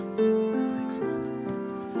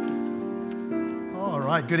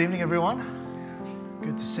right, good evening, everyone.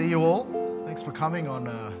 Good to see you all. Thanks for coming on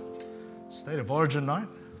State of Origin night.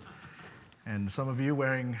 And some of you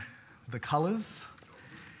wearing the colors.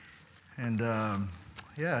 And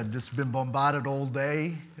just been bombarded all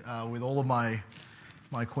day with all of my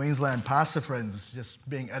Queensland pastor friends just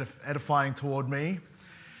being edifying toward me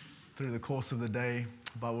through the course of the day.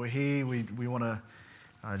 But we're here. We want to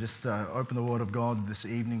just open the Word of God this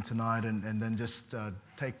evening tonight, and then just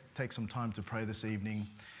take some time to pray this evening.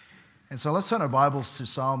 And so let's turn our Bibles to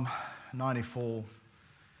Psalm 94,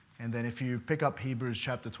 and then if you pick up Hebrews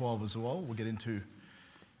chapter 12 as well, we'll get into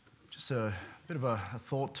just a bit of a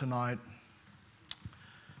thought tonight.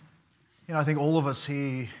 You know, I think all of us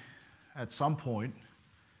here at some point,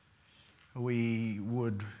 we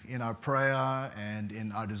would, in our prayer and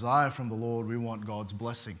in our desire from the Lord, we want God's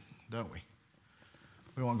blessing, don't we?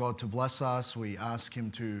 We want God to bless us. We ask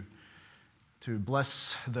Him to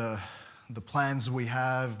bless the plans we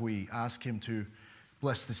have. We ask Him to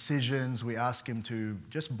bless decisions. We ask Him to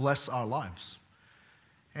just bless our lives.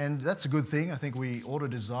 And that's a good thing. I think we ought to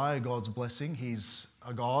desire God's blessing. He's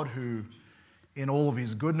a God who, in all of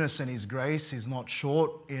His goodness and His grace, is not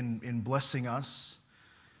short in blessing us.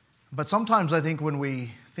 But sometimes I think when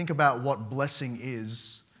we think about what blessing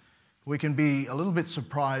is, we can be a little bit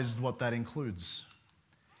surprised what that includes.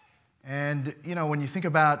 And, you know, when you think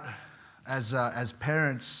about as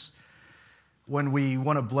parents, when we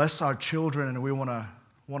want to bless our children and we want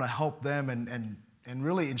to help them and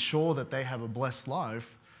really ensure that they have a blessed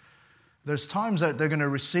life, there's times that they're going to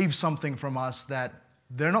receive something from us that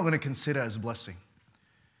they're not going to consider as blessing.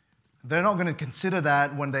 They're not going to consider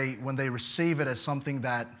that when they receive it as something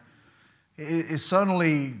that is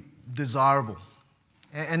certainly desirable.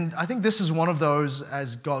 And I think this is one of those,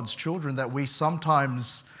 as God's children, that we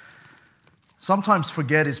sometimes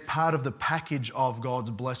forget is part of the package of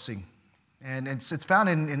God's blessing. And it's found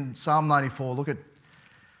in Psalm 94. Look at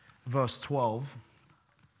verse 12.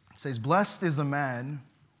 It says, "Blessed is the man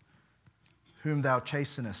whom thou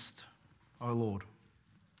chastenest, O Lord,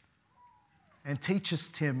 and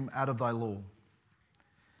teachest him out of thy law,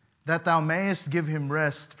 that thou mayest give him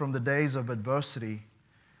rest from the days of adversity,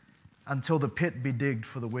 until the pit be digged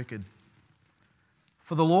for the wicked.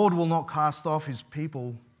 For the Lord will not cast off his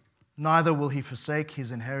people, neither will he forsake his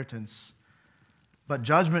inheritance. But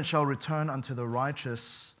judgment shall return unto the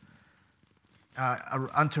righteous,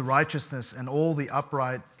 unto righteousness, and all the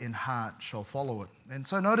upright in heart shall follow it." And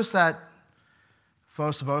so notice that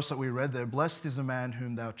first verse that we read there, "Blessed is the man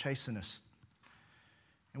whom thou chastenest."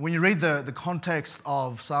 And when you read the context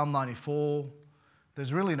of Psalm 94,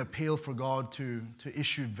 there's really an appeal for God to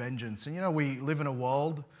issue vengeance. And you know, we live in a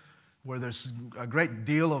world where there's a great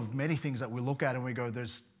deal of many things that we look at and we go,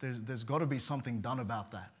 there's got to be something done about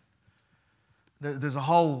that. There's a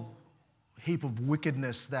whole heap of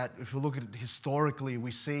wickedness that, if you look at it historically, we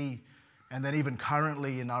see, and then even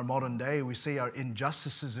currently in our modern day, we see our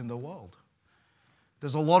injustices in the world.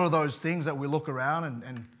 There's a lot of those things that we look around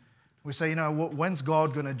and we say, you know, when's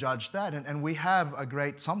God going to judge that? And we have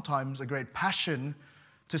sometimes a great passion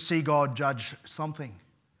to see God judge something.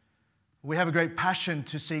 We have a great passion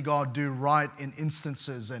to see God do right in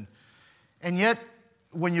instances. And yet,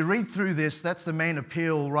 when you read through this, that's the main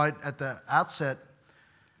appeal right at the outset.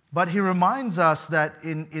 But He reminds us that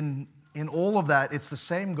in all of that, it's the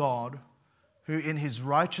same God who in His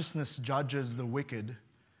righteousness judges the wicked.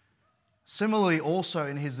 Similarly, also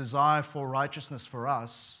in His desire for righteousness for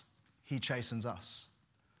us, He chastens us.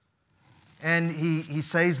 And he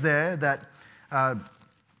says there that,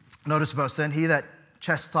 notice verse 10, "He that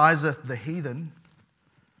chastiseth the heathen,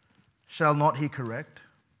 shall not he correct?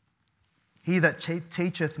 He that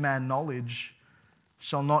teacheth man knowledge,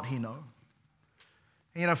 shall not he know?"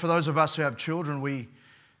 And, you know, for those of us who have children, we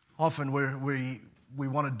often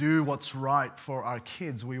want to do what's right for our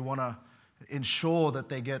kids. We want to ensure that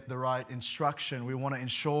they get the right instruction. We want to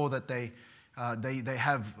ensure that they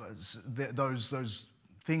have those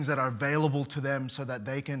things that are available to them so that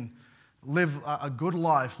they can live a good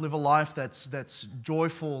life, live a life that's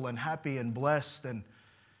joyful and happy and blessed.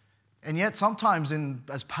 And yet sometimes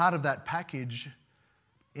as part of that package,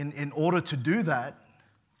 in order to do that,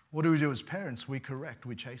 what do we do as parents? We correct,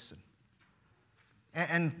 we chasten.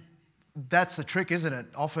 And that's the trick, isn't it?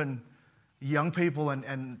 Often young people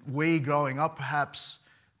and we growing up perhaps,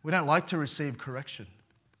 we don't like to receive correction.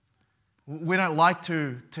 We don't like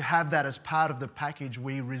to have that as part of the package.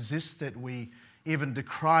 We resist it. We even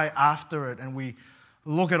decry after it. And we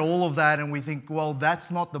look at all of that and we think, well, that's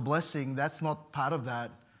not the blessing. That's not part of that.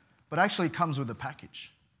 But actually it comes with the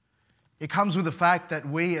package. It comes with the fact that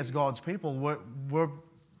we as God's people,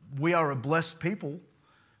 we are a blessed people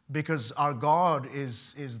because our God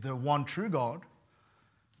is the one true God.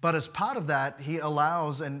 But as part of that, he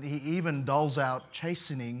allows and he even doles out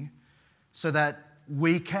chastening so that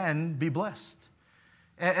we can be blessed.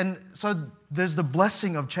 And so there's the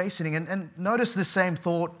blessing of chastening. And notice the same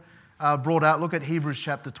thought brought out. Look at Hebrews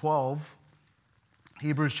chapter 12.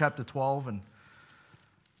 Hebrews chapter 12, and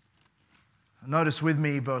notice with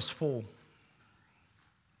me verse 4.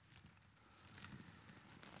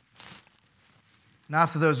 And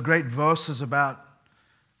after those great verses about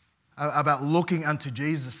looking unto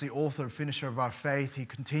Jesus, the author and finisher of our faith, he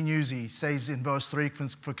continues, he says in verse 3,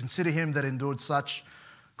 "For consider him that endured such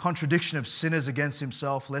contradiction of sinners against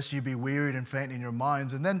himself, lest you be wearied and faint in your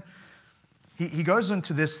minds." And then he goes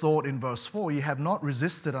into this thought in verse 4, "You have not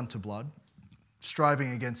resisted unto blood,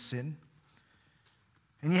 striving against sin.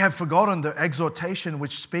 And ye have forgotten the exhortation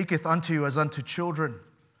which speaketh unto you as unto children."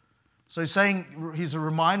 So he's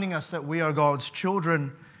reminding us that we are God's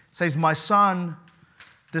children. He says, "My son,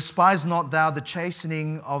 despise not thou the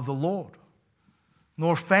chastening of the Lord,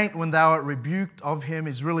 nor faint when thou art rebuked of him."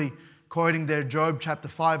 Is really quoting there Job chapter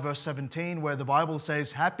 5 verse 17, where the Bible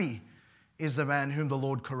says, "Happy is the man whom the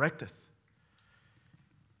Lord correcteth."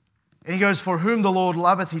 And he goes, "For whom the Lord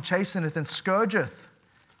loveth, he chasteneth and scourgeth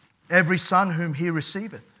every son whom he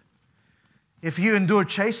receiveth. If you endure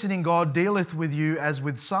chastening, God dealeth with you as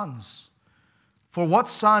with sons. For what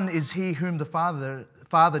son is he whom the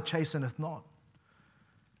Father chasteneth not?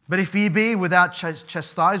 But if ye be without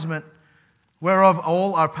chastisement, whereof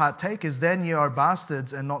all are partakers, then ye are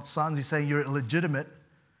bastards and not sons." He's saying you're illegitimate.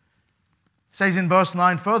 He says in verse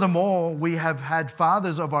 9, "Furthermore, we have had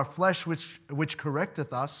fathers of our flesh which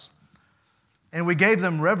correcteth us, and we gave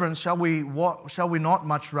them reverence. Shall we not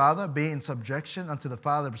much rather be in subjection unto the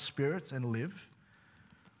Father of spirits and live?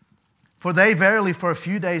 For they verily for a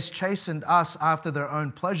few days chastened us after their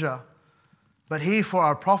own pleasure, but he for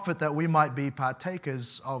our profit, that we might be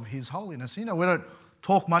partakers of his holiness." We don't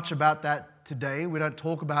talk much about that today. We don't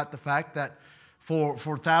talk about the fact that for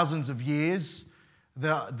thousands of years,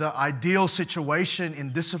 the ideal situation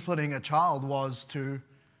in disciplining a child was to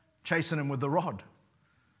chasten him with the rod.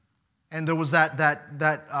 And there was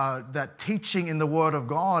that teaching in the Word of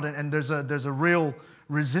God, and there's a real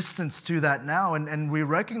resistance to that now. And we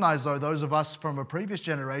recognize, though, those of us from a previous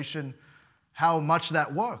generation, how much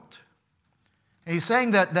that worked. And he's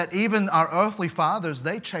saying that even our earthly fathers,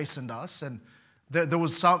 they chastened us, and there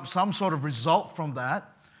was some sort of result from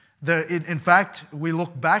that. In fact, we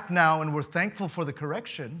look back now and we're thankful for the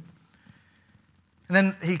correction. And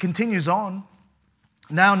then he continues on.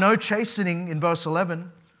 "Now no chastening," in verse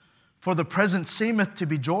 11, "for the present seemeth to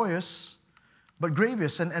be joyous, but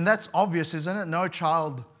grievous." And that's obvious, isn't it? No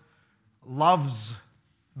child loves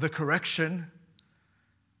the correction.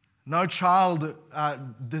 No child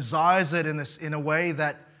desires it in a way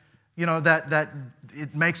that that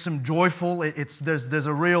it makes them joyful. There's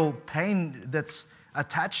a real pain that's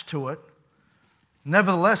attached to it.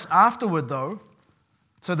 Nevertheless, afterward though,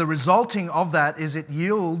 so the resulting of that is it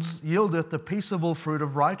yieldeth the peaceable fruit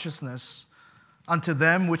of righteousness unto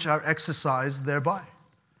them which are exercised thereby.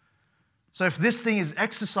 So if this thing is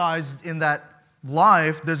exercised in that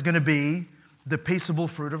life, there's going to be the peaceable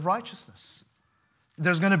fruit of righteousness.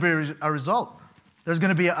 There's going to be a result. There's going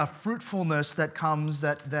to be a fruitfulness that comes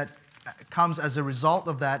as a result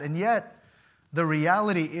of that. And yet, the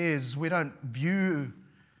reality is we don't view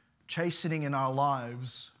chastening in our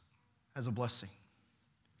lives as a blessing.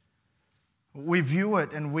 We view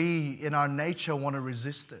it, and we in our nature want to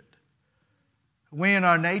resist it. We in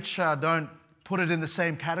our nature don't put it in the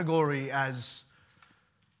same category as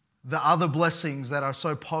the other blessings that are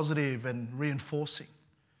so positive and reinforcing.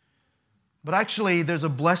 But actually, there's a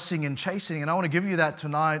blessing in chastening, and I want to give you that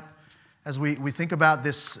tonight as we think about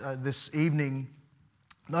this evening.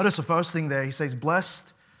 Notice the first thing there. He says,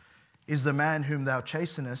 "Blessed is the man whom thou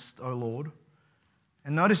chastenest, O Lord."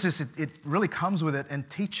 And notice this, it really comes with it, "and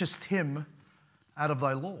teachest him out of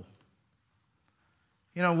thy law."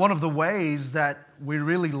 One of the ways that we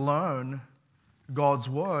really learn God's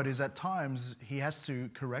word is at times he has to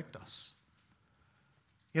correct us.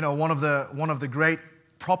 One of the great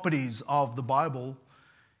properties of the Bible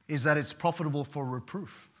is that it's profitable for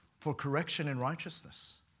reproof, for correction in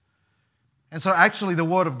righteousness. And so actually the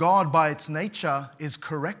word of God by its nature is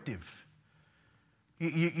corrective.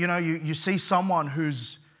 You see someone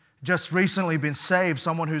who's just recently been saved,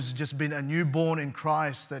 someone who's just been a newborn in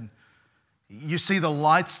Christ, and you see the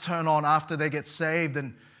lights turn on after they get saved,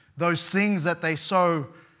 and those things that they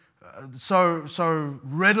so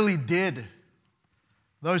readily did,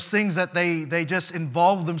 those things that they just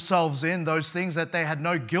involved themselves in, those things that they had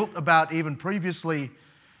no guilt about even previously,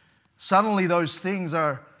 suddenly those things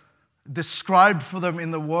are described for them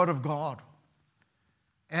in the Word of God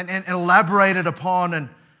and elaborated upon, and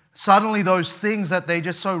suddenly those things that they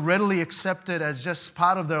just so readily accepted as just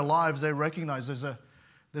part of their lives, they recognize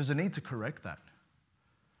there's a need to correct that.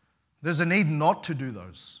 There's a need not to do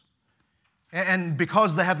those. And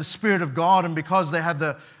because they have the Spirit of God and because they have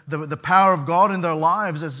the power of God in their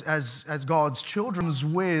lives as God's children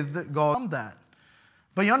with God on that.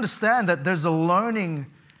 But you understand that there's a learning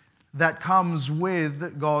that comes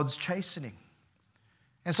with God's chastening.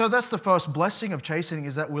 And so that's the first blessing of chastening,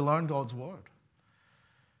 is that we learn God's Word.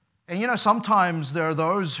 And sometimes there are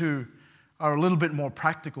those who are a little bit more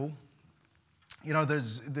practical.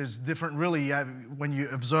 There's different, really, when you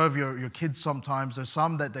observe your kids sometimes, there's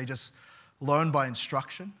some that they just learn by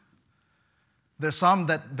instruction. There's some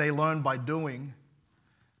that they learn by doing.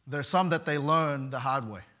 There's some that they learn the hard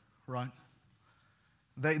way, right?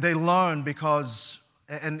 They learn because,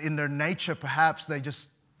 and in their nature perhaps,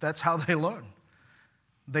 that's how they learn.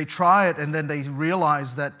 They try it and then they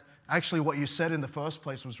realize that actually what you said in the first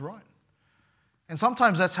place was right. And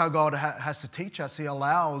sometimes that's how God has to teach us. He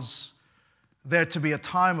allows there to be a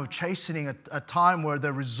time of chastening, a time where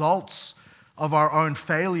the results of our own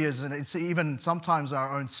failures, and it's even sometimes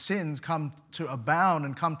our own sins, come to abound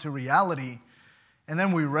and come to reality. And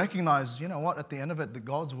then we recognize, at the end of it, that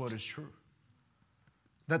God's Word is true.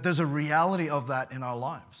 That there's a reality of that in our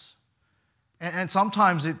lives. And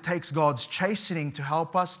sometimes it takes God's chastening to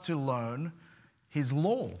help us to learn His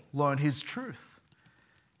law, learn His truth.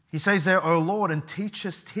 He says there, O Lord, and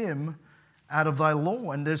teachest him out of thy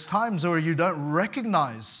law. And there's times where you don't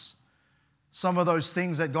recognize some of those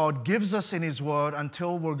things that God gives us in His Word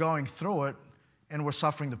until we're going through it and we're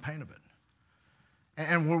suffering the pain of it.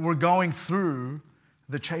 And we're going through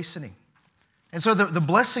the chastening. And so the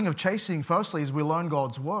blessing of chastening, firstly, is we learn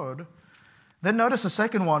God's Word. Then notice the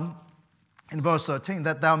second one in verse 13,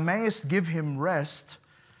 that thou mayest give him rest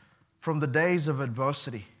from the days of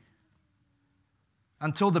adversity,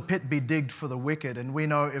 until the pit be digged for the wicked. And we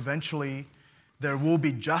know eventually there will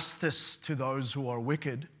be justice to those who are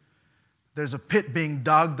wicked. There's a pit being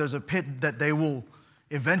dug. There's a pit that they will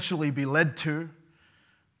eventually be led to.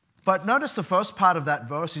 But notice the first part of that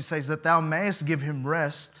verse. He says that thou mayest give him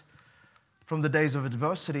rest from the days of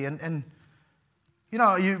adversity. And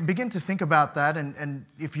you begin to think about that. And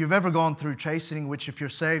if you've ever gone through chastening, which if you're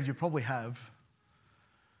saved, you probably have.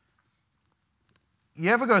 You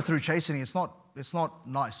ever go through chastening, it's not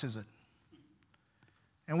nice, is it?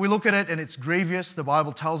 And we look at it and it's grievous. The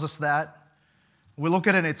Bible tells us that. We look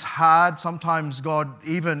at it and it's hard. Sometimes God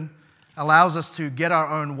even allows us to get our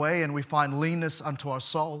own way and we find leanness unto our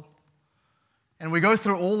soul. And we go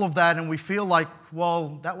through all of that and we feel like,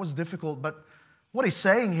 well, that was difficult. But what He's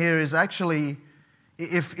saying here is actually,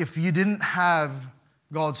 if you didn't have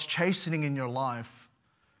God's chastening in your life,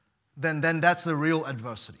 then that's the real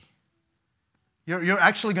adversity. You're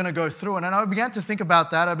actually going to go through it. And I began to think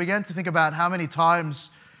about that. I began to think about how many times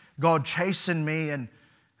God chastened me. And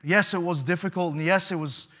yes, it was difficult. And yes,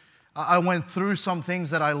 I went through some things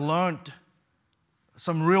that I learned,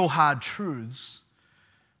 some real hard truths.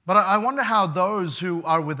 But I wonder how those who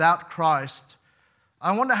are without Christ,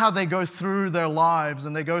 I wonder how they go through their lives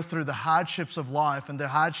and they go through the hardships of life and the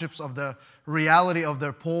hardships of the reality of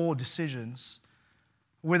their poor decisions,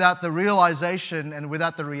 without the realization and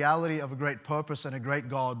without the reality of a great purpose and a great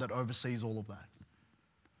God that oversees all of that.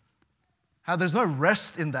 How there's no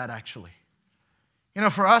rest in that, actually.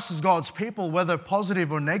 For us as God's people, whether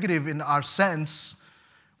positive or negative in our sense,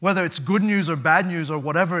 whether it's good news or bad news or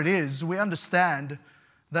whatever it is, we understand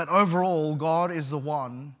that overall God is the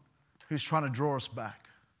one who's trying to draw us back.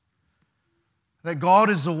 That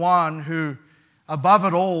God is the one who, above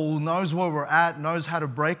it all, knows where we're at, knows how to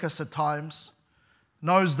break us at times,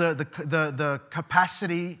 knows the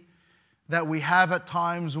capacity that we have at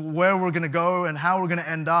times, where we're going to go and how we're going to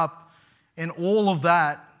end up. In all of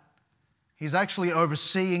that, He's actually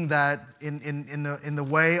overseeing that in the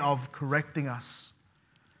way of correcting us.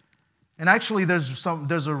 And actually there's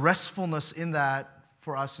a restfulness in that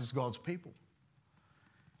for us as God's people.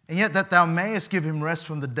 And yet that thou mayest give him rest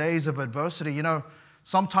from the days of adversity.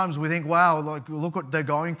 Sometimes we think, wow, look what they're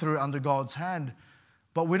going through under God's hand.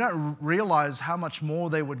 But we don't realize how much more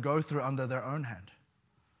they would go through under their own hand.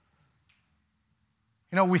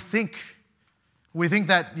 We think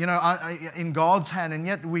that, in God's hand, and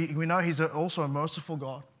yet we know He's also a merciful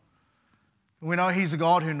God. We know He's a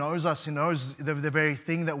God who knows us, who knows the very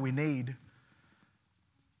thing that we need.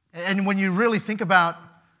 And when you really think about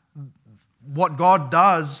what God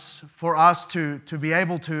does for us to be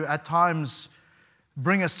able to, at times,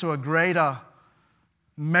 bring us to a greater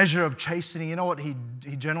measure of chastening, you know what He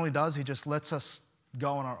generally does? He just lets us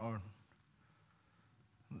go on our own.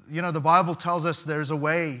 You know, the Bible tells us there is a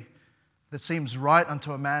way that seems right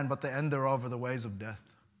unto a man, but the end thereof are the ways of death.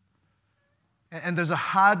 And there's a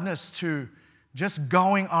hardness to just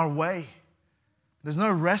going our way. There's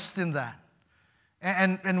no rest in that.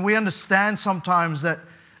 And we understand sometimes that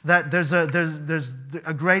there's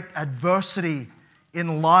a great adversity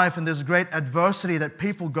in life, and there's a great adversity that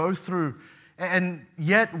people go through. And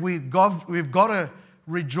yet we've got to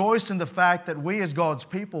rejoice in the fact that we as God's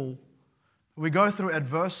people, we go through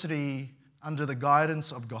adversity under the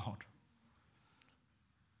guidance of God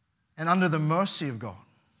and under the mercy of God.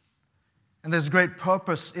 And there's great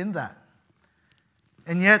purpose in that.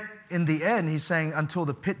 And yet, in the end, he's saying, until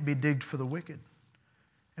the pit be digged for the wicked.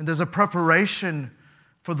 And there's a preparation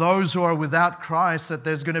for those who are without Christ, that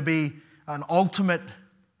there's going to be an ultimate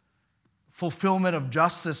fulfillment of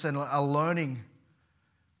justice and a learning.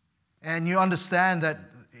 And you understand that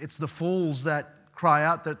it's the fools that cry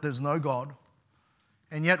out that there's no God.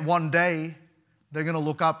 And yet one day, they're going to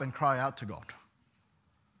look up and cry out to God.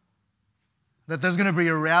 That there's going to be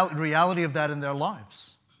a reality of that in their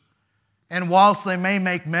lives. And whilst they may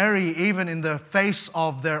make merry even in the face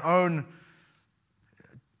of their own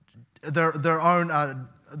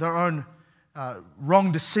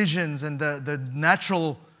wrong decisions and the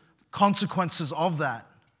natural consequences of that,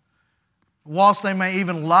 whilst they may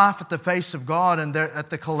even laugh at the face of God and at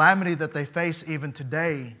the calamity that they face even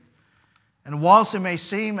today, and whilst it may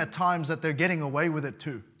seem at times that they're getting away with it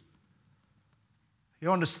too,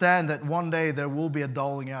 you understand that one day there will be a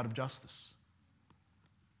doling out of justice.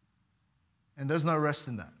 And there's no rest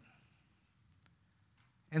in that.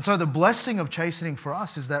 And so the blessing of chastening for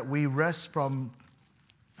us is that we rest from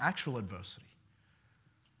actual adversity.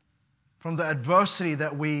 From the adversity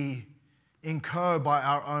that we incur by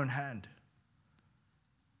our own hand.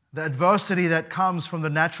 The adversity that comes from the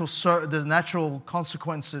natural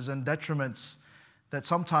consequences and detriments that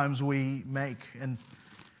sometimes we make. And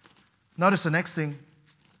notice the next thing,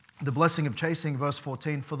 the blessing of chastening, verse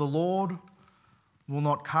 14. For the Lord will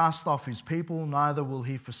not cast off his people, neither will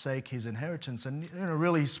he forsake his inheritance. And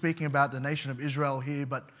really speaking about the nation of Israel here,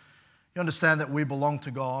 but you understand that we belong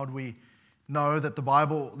to God. We know that the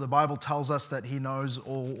Bible tells us that he knows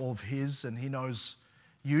all of his, and he knows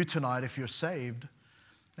you tonight if you're saved.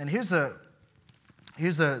 And here's the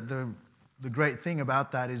great thing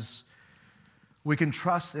about that is we can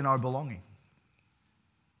trust in our belonging.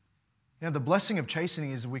 You know, the blessing of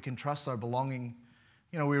chastening is we can trust our belonging.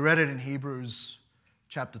 You know, we read it in Hebrews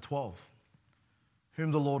chapter 12.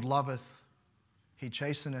 Whom the Lord loveth, he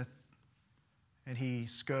chasteneth, and he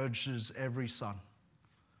scourges every son.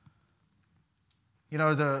 You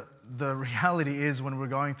know, the reality is when we're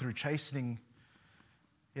going through chastening,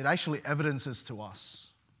 it actually evidences to us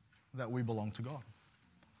that we belong to God.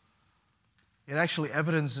 It actually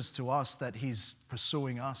evidences to us that he's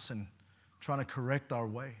pursuing us and trying to correct our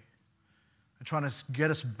way. And trying to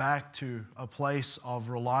get us back to a place of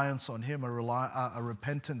reliance on him, a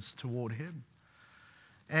repentance toward him.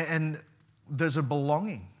 And there's a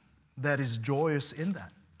belonging that is joyous in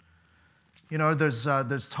that. You know,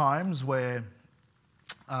 there's times where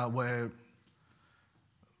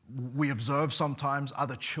we observe sometimes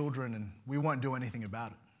other children and we won't do anything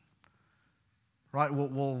about it. Right?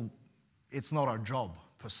 Well, it's not our job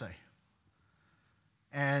per se.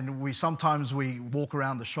 And we sometimes walk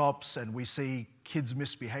around the shops and we see kids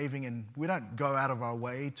misbehaving, and we don't go out of our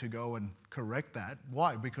way to go and correct that.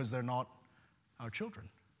 Why? Because they're not our children.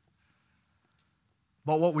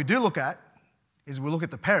 But what we do look at is we look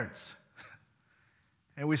at the parents.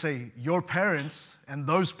 And we say, your parents and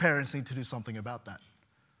those parents need to do something about that.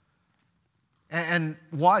 And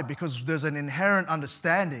why? Because there's an inherent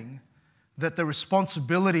understanding that the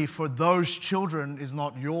responsibility for those children is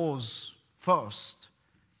not yours first.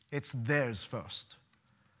 It's theirs first.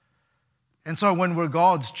 And so when we're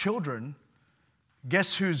God's children,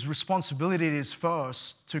 guess whose responsibility it is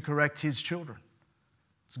first to correct his children?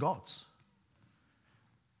 It's God's.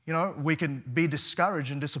 You know, we can be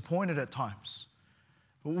discouraged and disappointed at times.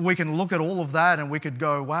 We can look at all of that and we could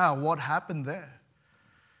go, wow, what happened there?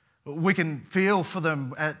 We can feel for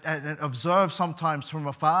them and observe sometimes from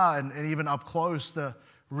afar and even up close the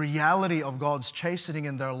reality of God's chastening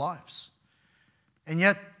in their lives. And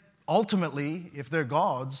yet, ultimately, if they're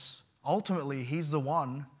God's, ultimately, he's the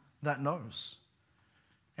one that knows.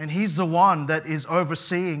 And he's the one that is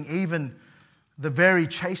overseeing even the very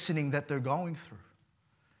chastening that they're going through.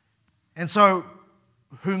 And so,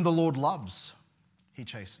 whom the Lord loves, he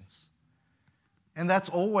chastens. And that's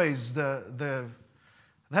always the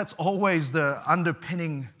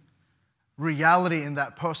underpinning reality in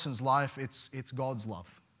that person's life. It's God's love.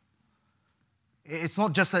 It's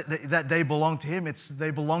not just that they belong to him, it's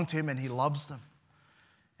they belong to him and he loves them.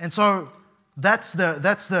 And so that's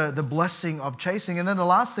the blessing of chastening. And then the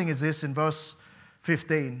last thing is this in verse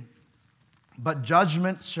 15. But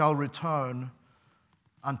judgment shall return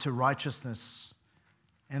unto righteousness,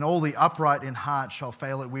 and all the upright in heart shall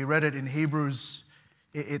fail it. We read it in Hebrews.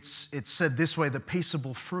 It's said this way, the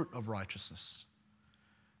peaceable fruit of righteousness.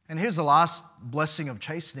 And here's the last blessing of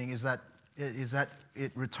chastening is that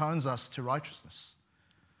it returns us to righteousness.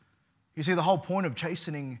 You see, the whole point of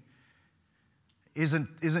chastening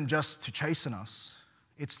isn't just to chasten us,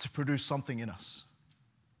 it's to produce something in us.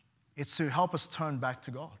 It's to help us turn back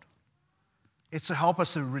to God. It's to help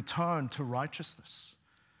us to return to righteousness.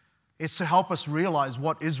 It's to help us realize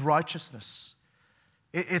what is righteousness.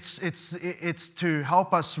 It's to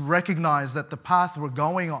help us recognize that the path we're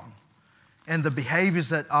going on and the behaviors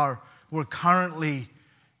that we're currently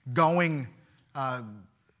allowing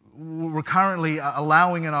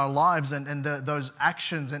in our lives and those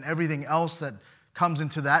actions and everything else that comes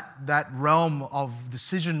into that realm of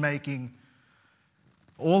decision making,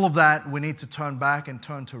 all of that we need to turn back and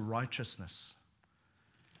turn to righteousness.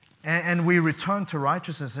 And we return to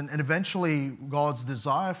righteousness, and eventually God's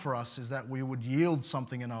desire for us is that we would yield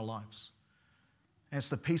something in our lives. And it's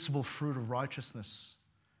the peaceable fruit of righteousness.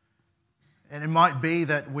 And it might be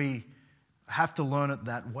that we have to learn it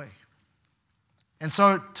that way. And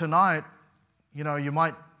so tonight, you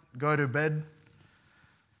might go to bed.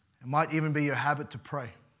 It might even be your habit to pray.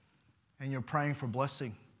 And you're praying for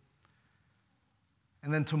blessing.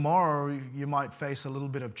 And then tomorrow, you might face a little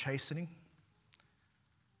bit of chastening.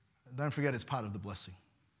 Don't forget, it's part of the blessing.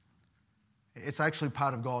 It's actually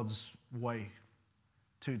part of God's way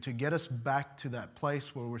to get us back to that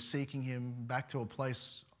place where we're seeking him, back to a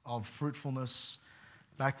place of fruitfulness,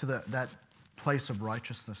 back to that place of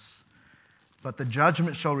righteousness. But the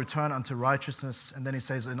judgment shall return unto righteousness, and then he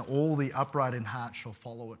says, and all the upright in heart shall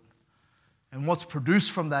follow it. And what's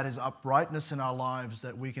produced from that is uprightness in our lives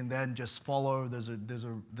that we can then just follow. There's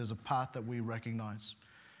a path that we recognize.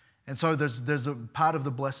 And so there's a part of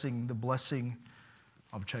the blessing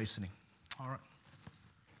of chastening. All right.